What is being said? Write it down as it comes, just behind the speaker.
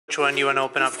Which one do you want to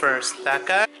open up first? That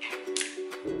guy?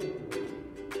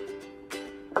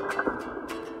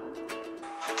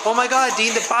 Oh my god,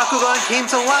 Dean, the Bakugan came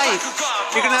to life!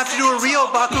 You're gonna have to do a real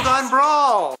Bakugan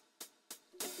Brawl!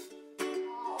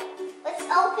 Let's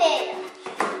open!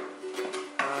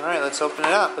 Alright, let's open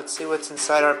it up. Let's see what's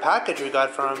inside our package we got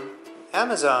from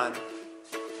Amazon.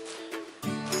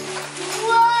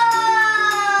 Whoa!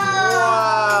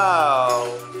 Wow!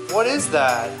 What is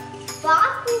that?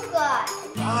 Bakugan!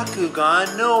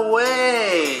 Bakugan? No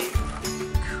way!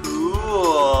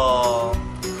 Cool!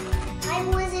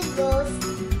 I'm Wizard Ghost.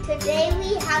 Today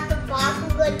we have the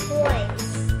Bakugan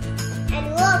toys.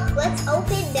 And look, let's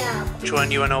open them. Which one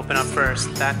do you want to open up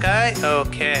first? That guy?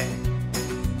 Okay.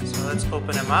 So let's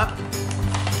open him up.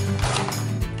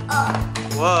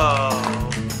 Whoa!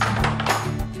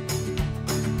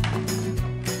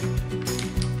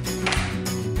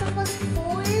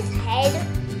 Fold his head,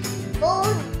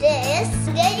 fold this,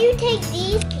 then you take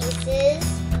these pieces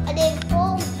and then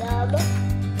fold them.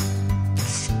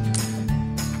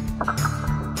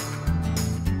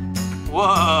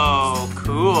 Whoa,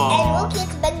 cool. And look,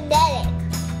 it's magnetic.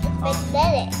 It's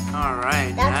magnetic.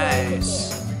 Alright, That's nice.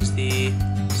 It's the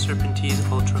Serpenteze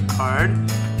Ultra card.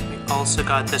 We also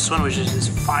got this one, which is this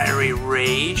Fiery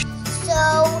Rage.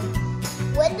 So,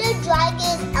 when the dragon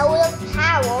is out of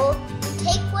power, you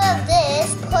take one of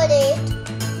this, put it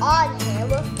on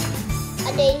him,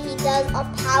 and then he does a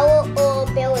power or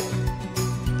ability.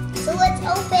 So let's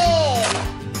open!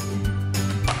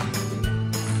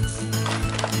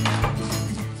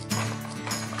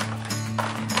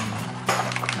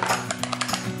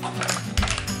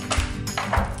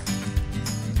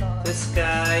 This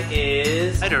guy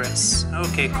is Idris.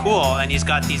 Okay, cool. And he's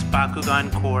got these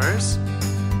Bakugan cores.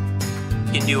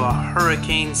 You can do a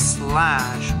hurricane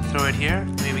slash. Throw it here.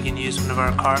 Maybe we can use one of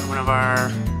our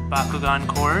Bakugan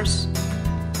cores.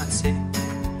 Let's see.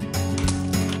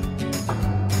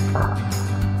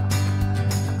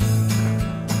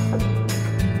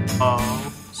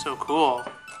 Oh, so cool.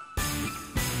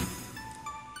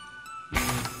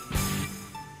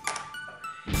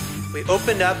 We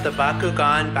opened up the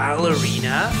Bakugan Battle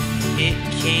Arena. It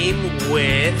came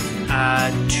with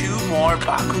 2 more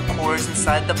BakuCores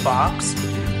inside the box.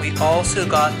 We also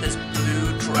got this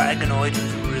blue Dragonoid,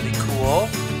 who's really cool.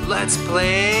 Let's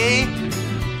play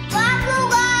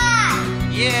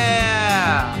Bakugan!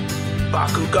 Yeah!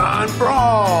 Bakugan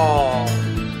Brawl!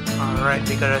 Alright,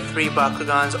 we got our 3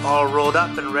 Bakugans all rolled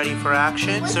up and ready for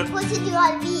action. Which person do you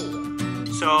want to be?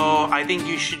 So I think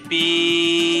you should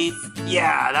be,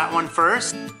 yeah, that one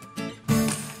first.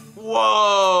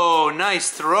 Whoa, nice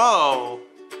throw.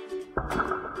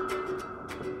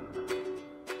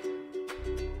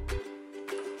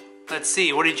 Let's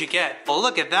see, what did you get? Oh,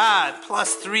 look at that,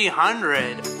 plus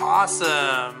 300,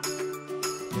 awesome.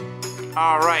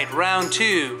 All right, round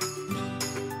 2.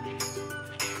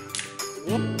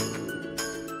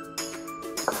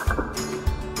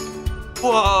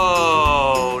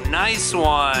 Whoa, nice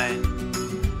one.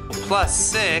 Plus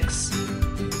 6.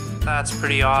 That's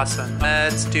pretty awesome.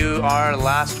 Let's do our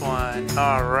last one.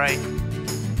 All right.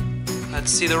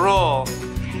 Let's see the roll.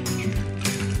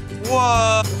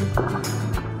 Whoa.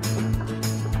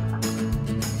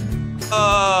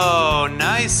 Oh,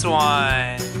 nice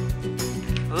one.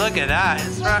 Look at that.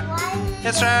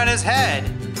 It's right on his head.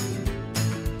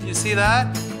 You see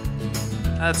that?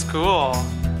 That's cool.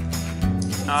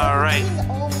 All right.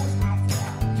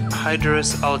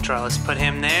 Hydrus Ultra. Let's put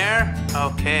him there.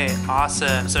 Okay,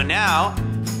 awesome. So now,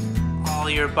 all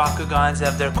your Bakugans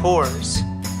have their cores.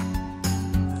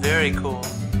 Very cool.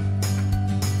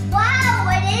 Wow,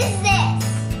 what is this?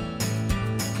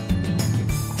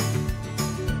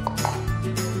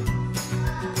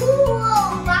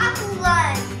 Whoa,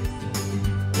 Bakugan!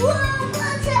 Whoa,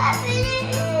 what's happening?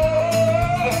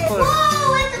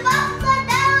 Whoa, it's the Bakugan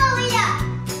Battle Arena!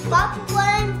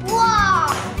 Bakugan Brawl!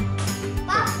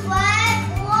 Bakugan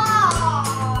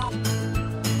Brawl!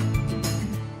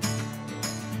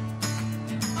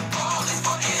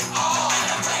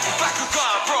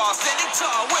 Bakugan Brawl, standing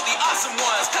tall, we're the awesome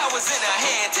ones. Powers in our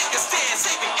hand, take a stand,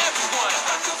 saving everyone.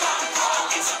 Bakugan Brawl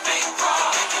is a big brawl.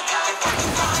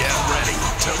 Get ready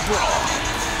to brawl.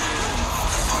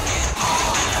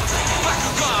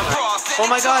 Oh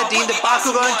my god, Dean, the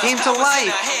Bakugan came to life.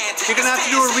 You're gonna have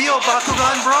to do a real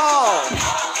Bakugan Brawl.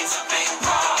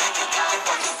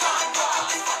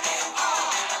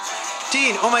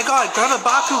 Dean, oh my god, grab a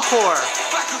Baku-Core.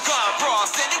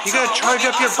 You gotta charge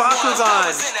up your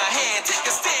Bakugan.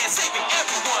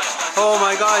 Oh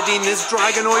my god, Dean, this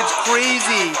Dragonoid's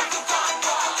crazy.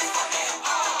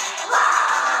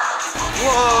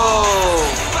 Whoa.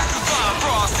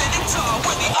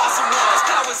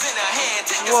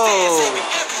 Whoa.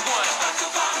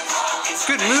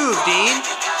 Good move, Dean.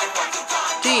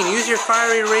 Dean, use your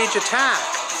fiery rage attack.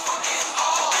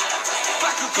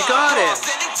 You got it.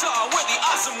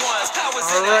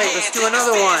 Alright, let's do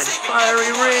another one.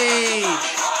 Fiery rage.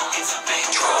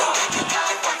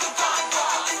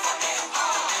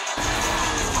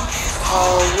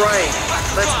 Alright,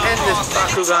 let's end this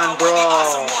Bakugan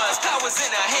Brawl.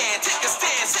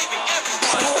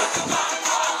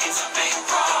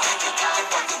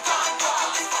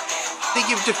 I think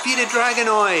you've defeated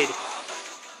Dragonoid.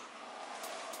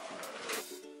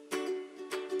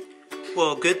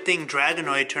 Well, good thing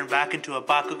Dragonoid turned back into a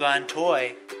Bakugan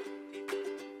toy.